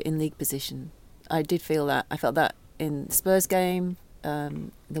disparity in league position. I did feel that. I felt that in the Spurs game,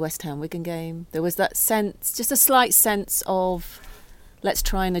 the West Ham Wigan game. There was that sense, just a slight sense of, let's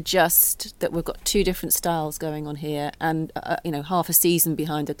try and adjust that we've got two different styles going on here, and half a season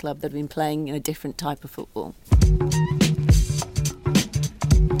behind a club that have been playing a different type of football.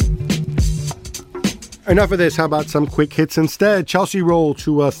 Enough of this. How about some quick hits instead? Chelsea roll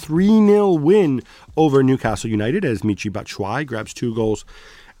to a 3-0 win over Newcastle United as Michy Batshuayi grabs 2 goals.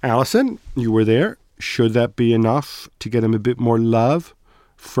 Alison, you were there. Should that be enough to get him a bit more love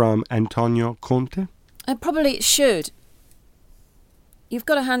from Antonio Conte? Probably it should. You've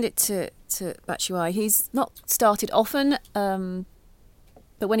got to hand it to Batshuayi. He's not started often,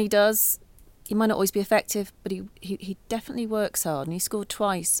 but when he does, he might not always be effective, but he definitely works hard, and he scored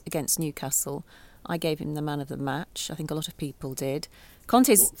twice against Newcastle. I gave him the man of the match. I think a lot of people did.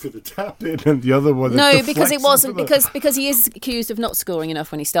 Conte's for the tap in, and the other one. No, because it wasn't because he is accused of not scoring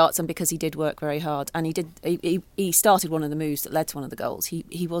enough when he starts, and because he did work very hard, and he started one of the moves that led to one of the goals.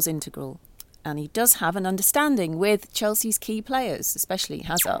 He was integral, and he does have an understanding with Chelsea's key players, especially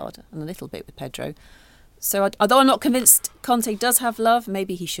Hazard and a little bit with Pedro. So although I'm not convinced Conte does have love,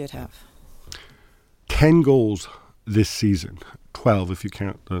 maybe he should have. 10 goals this season. 12 if you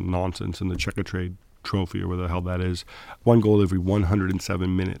count the nonsense in the Checkatrade trophy or whatever the hell that is. 1 goal every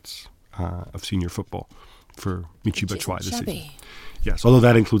 107 minutes of senior football for Michy Batshuayi this season. Yes, although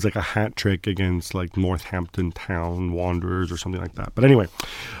that includes like a hat trick against like Northampton Town Wanderers or something like that. But anyway,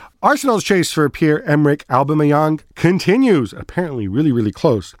 Arsenal's chase for Pierre-Emerick Aubameyang continues. Apparently really, really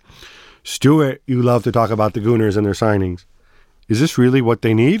close. Stuart, you love to talk about the Gooners and their signings. Is this really what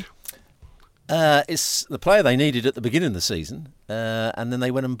they need? It's the player they needed at the beginning of the season, and then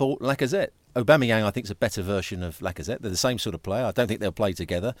they went and bought Lacazette. Aubameyang, I think, is a better version of Lacazette. They're the same sort of player. I don't think they'll play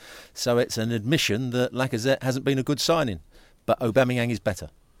together. So it's an admission that Lacazette hasn't been a good signing, but Aubameyang is better.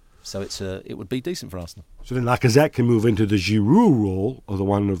 So it would be decent for Arsenal. So then Lacazette can move into the Giroud role, or the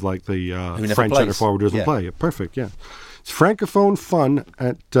one of like the French centre forward who doesn't play. Perfect, yeah. It's francophone fun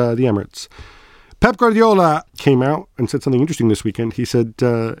at the Emirates. Pep Guardiola came out and said something interesting this weekend. He said,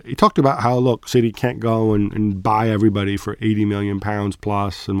 he talked about how, look, City can't go and buy everybody for £80 million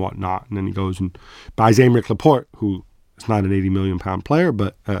plus and whatnot. And then he goes and buys Aymeric Laporte, who is not an £80 million player,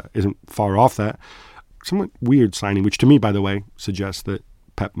 but isn't far off that. Somewhat weird signing, which to me, by the way, suggests that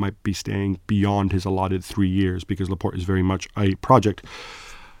Pep might be staying beyond his allotted 3 years because Laporte is very much a project.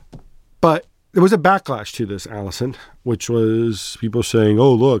 But there was a backlash to this, Alison, which was people saying,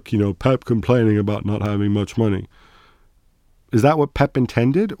 oh, look, Pep complaining about not having much money. Is that what Pep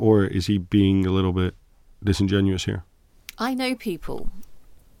intended, or is he being a little bit disingenuous here? I know people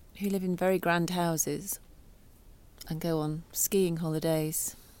who live in very grand houses and go on skiing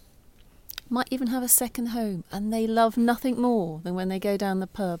holidays, might even have a second home, and they love nothing more than when they go down the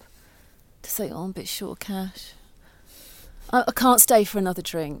pub to say, oh, I'm a bit short of cash. I can't stay for another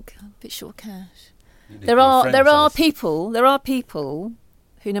drink. I'm a bit short of cash. There are people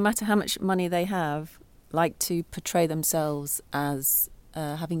who, no matter how much money they have, like to portray themselves as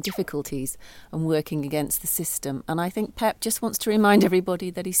having difficulties and working against the system. And I think Pep just wants to remind everybody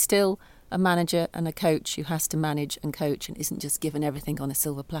that he's still a manager and a coach who has to manage and coach and isn't just given everything on a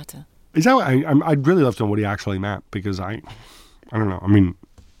silver platter. Is that I'd really love to know what he actually meant, because I don't know. I mean,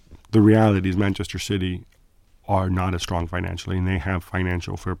 the reality is Manchester City are not as strong financially, and they have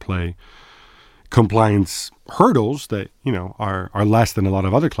financial fair play compliance hurdles that, are less than a lot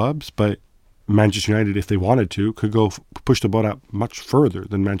of other clubs. But Manchester United, if they wanted to, could go push the boat out much further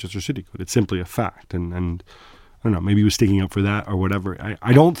than Manchester City could. It's simply a fact. And I don't know, maybe he was sticking up for that or whatever.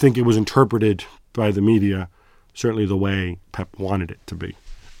 I don't think it was interpreted by the media, certainly the way Pep wanted it to be,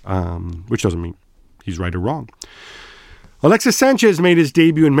 which doesn't mean he's right or wrong. Alexis Sanchez made his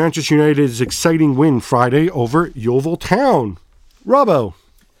debut in Manchester United's exciting win Friday over Yeovil Town. Robbo,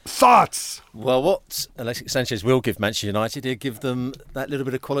 thoughts? Well, what Alexis Sanchez will give Manchester United, he'll give them that little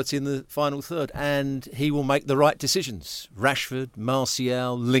bit of quality in the final third, and he will make the right decisions. Rashford,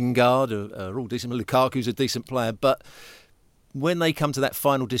 Martial, Lingard are all decent. Lukaku's a decent player, but when they come to that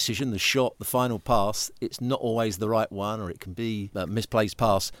final decision, the shot, the final pass, it's not always the right one, or it can be a misplaced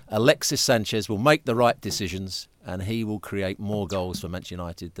pass. Alexis Sanchez will make the right decisions, and he will create more goals for Manchester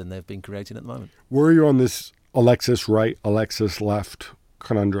United than they've been creating at the moment. Were you on this Alexis right, Alexis left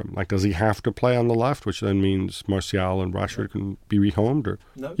conundrum? Like, does he have to play on the left, which then means Martial and Rashford can be rehomed? Or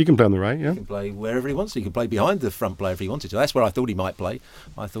no, he can play on the right, yeah? He can play wherever he wants to. He can play behind the front player if he wanted to. That's where I thought he might play.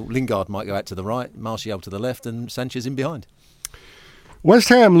 I thought Lingard might go out to the right, Martial to the left, and Sanchez in behind. West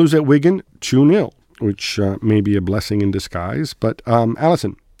Ham lose at Wigan 2-0, which may be a blessing in disguise. But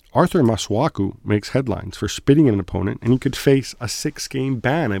Alison, Arthur Masuaku makes headlines for spitting at an opponent, and he could face a 6-game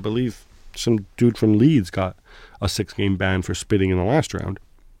ban. I believe some dude from Leeds got a 6-game ban for spitting in the last round.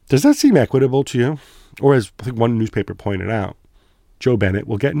 Does that seem equitable to you? Or as I think one newspaper pointed out, Joe Bennett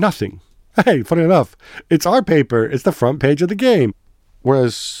will get nothing. Hey, funny enough, it's our paper. It's the front page of the game.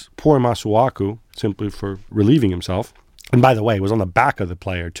 Whereas poor Masuaku, simply for relieving himself, And by the way, it was on the back of the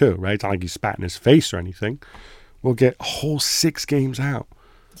player too, right? It's not like he spat in his face or anything. We'll get a whole 6 games out.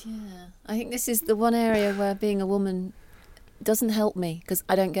 Yeah, I think this is the one area where being a woman doesn't help me because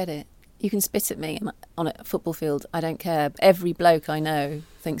I don't get it. You can spit at me on a football field, I don't care. Every bloke I know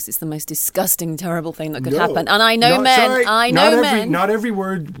thinks it's the most disgusting, terrible thing that could happen. And I know men. Not every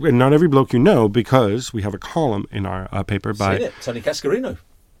word and not every bloke you know, because we have a column in our paper by Tony Cascarino.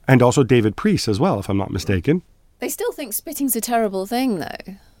 And also David Priest as well, if I'm not mistaken. They still think spitting's a terrible thing,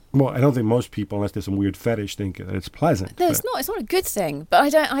 though. Well, I don't think most people, unless there's some weird fetish, think that it's pleasant. No, it's not. It's not a good thing.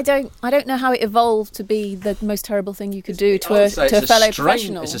 But I don't know how it evolved to be the most terrible thing you could do to a fellow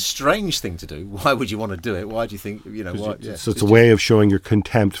professional. It's a strange thing to do. Why would you want to do it? Why do you think So it's a way of showing your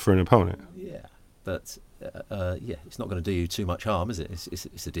contempt for an opponent. Yeah, but it's not going to do you too much harm, is it?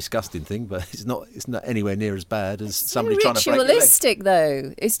 It's a disgusting thing, but it's not anywhere near as bad as somebody trying to break your leg. Ritualistic,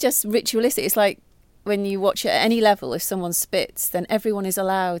 though. It's just ritualistic. It's like, when you watch it at any level, if someone spits, then everyone is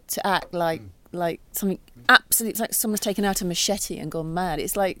allowed to act like something absolutely. It's like someone's taken out a machete and gone mad.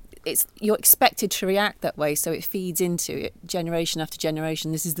 It's like you're expected to react that way, so it feeds into it generation after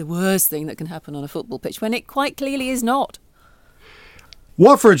generation. This is the worst thing that can happen on a football pitch, when it quite clearly is not.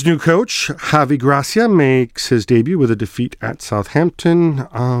 Watford's new coach, Javi Gracia, makes his debut with a defeat at Southampton.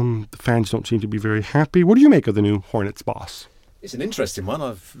 The fans don't seem to be very happy. What do you make of the new Hornets boss? It's an interesting one.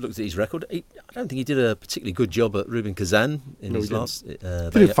 I've looked at his record. I don't think he did a particularly good job at Rubin Kazan in his last... He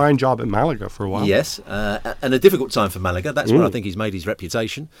did a fine job at Malaga for a while. Yes, and a difficult time for Malaga. That's where I think he's made his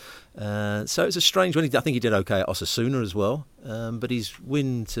reputation. So it's a strange one. I think he did okay at Osasuna as well. But his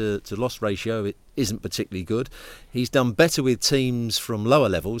win to loss ratio, it isn't particularly good. He's done better with teams from lower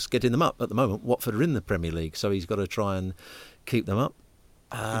levels, getting them up. At the moment, Watford are in the Premier League, so he's got to try and keep them up.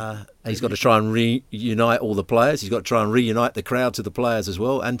 He's got to try and reunite all the players. He's got to try and reunite the crowd to the players as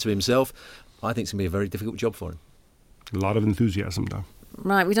well, and to himself. I think it's going to be a very difficult job for him. A lot of enthusiasm, though.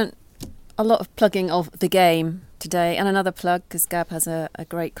 Right, we've done a lot of plugging of the game today, and another plug, because Gab has a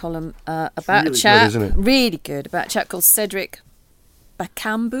great column about a chap. Good, isn't it? Really good, about a chap called Cedric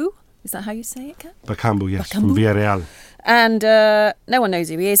Bakambu. Is that how you say it, Gab? Bakambu, yes, from Villarreal. And no one knows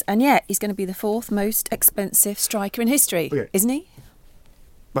who he is, and yet he's going to be the 4th most expensive striker in history, isn't he?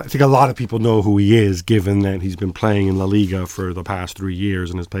 I think a lot of people know who he is, given that he's been playing in La Liga for the past 3 years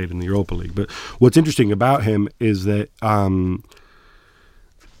and has played in the Europa League. But what's interesting about him is that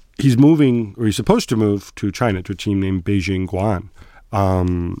he's moving, or he's supposed to move to China, to a team named Beijing Guan.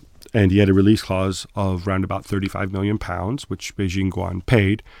 And he had a release clause of around about £35 million, which Beijing Guan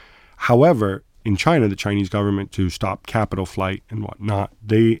paid. However, in China, the Chinese government, to stop capital flight and whatnot,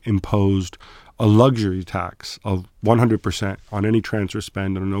 they imposed a luxury tax of 100% on any transfer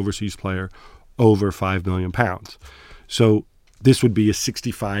spend on an overseas player over £5 million. So this would be a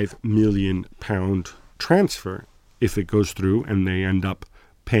 £65 million transfer if it goes through and they end up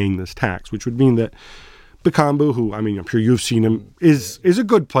paying this tax, which would mean that Bakambu, who, I mean, I'm sure you've seen him, is a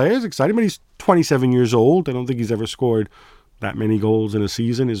good player, is exciting, but he's 27 years old. I don't think he's ever scored that many goals in a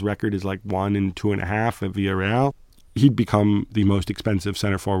season. His record is like 1 and 2.5 at Villarreal. He'd become the most expensive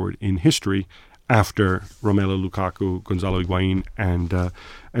center forward in history after Romelu Lukaku, Gonzalo Higuain,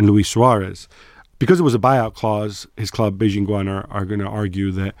 and Luis Suarez. Because it was a buyout clause, his club, Beijing Guan, are going to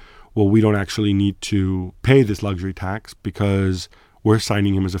argue that, well, we don't actually need to pay this luxury tax because we're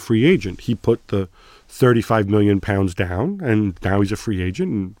signing him as a free agent. He put the £35 million down, and now he's a free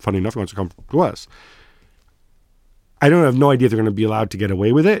agent, and funny enough, he wants to come to us. I have no idea if they're going to be allowed to get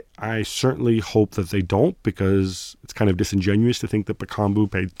away with it. I certainly hope that they don't, because it's kind of disingenuous to think that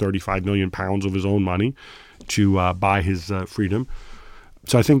Bakambu paid £35 million of his own money to buy his freedom.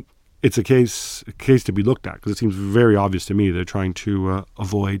 So I think it's a case to be looked at, because it seems very obvious to me they're trying to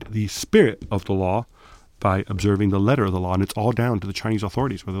avoid the spirit of the law by observing the letter of the law, and it's all down to the Chinese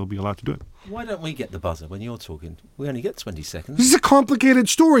authorities whether they'll be allowed to do it. Why don't we get the buzzer when you're talking? We only get 20 seconds. This is a complicated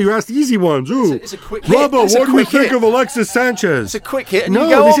story. You asked the easy ones. Ooh. It's a quick hit. Robbo, what do you think of Alexis Sanchez? It's a quick hit, and no,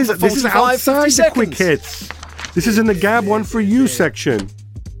 you go this on is for 45, this is outside 50 the seconds. quick hits. This is in the Gab One for You section.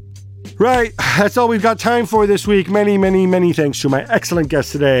 Right, that's all we've got time for this week. Many, many, many thanks to my excellent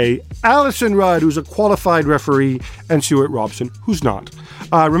guests today, Alison Rudd, who's a qualified referee, and Stuart Robson, who's not.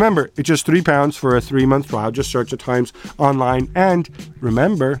 Remember, it's just £3 for a 3-month trial. Just search The Times online. And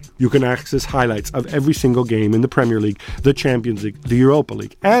remember, you can access highlights of every single game in the Premier League, the Champions League, the Europa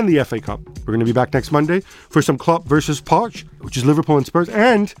League, and the FA Cup. We're going to be back next Monday for some Klopp versus Poch, which is Liverpool and Spurs.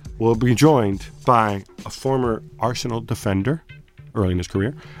 And we'll be joined by a former Arsenal defender early in his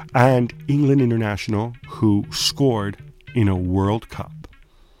career, and England international who scored in a World Cup.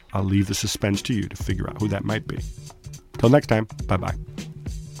 I'll leave the suspense to you to figure out who that might be. Till next time, bye-bye.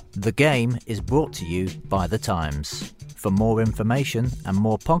 The Game is brought to you by The Times. For more information and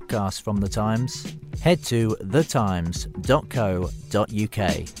more podcasts from The Times, head to thetimes.co.uk.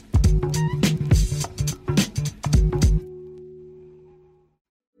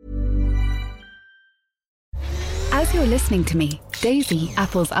 As you're listening to me, Daisy,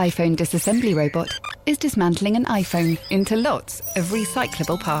 Apple's iPhone disassembly robot, is dismantling an iPhone into lots of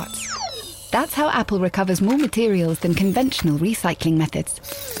recyclable parts. That's how Apple recovers more materials than conventional recycling methods.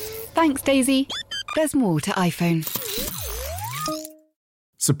 Thanks, Daisy. There's more to iPhone.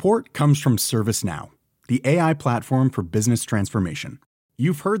 Support comes from ServiceNow, the AI platform for business transformation.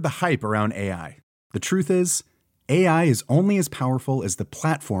 You've heard the hype around AI. The truth is, AI is only as powerful as the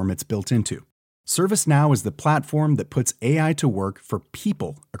platform it's built into. ServiceNow is the platform that puts AI to work for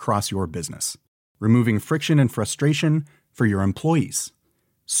people across your business, removing friction and frustration for your employees,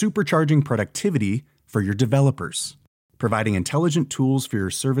 supercharging productivity for your developers, providing intelligent tools for your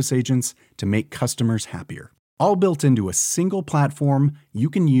service agents to make customers happier. All built into a single platform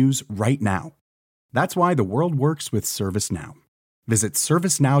you can use right now. That's why the world works with ServiceNow. Visit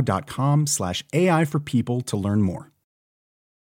servicenow.com/AI for people to learn more.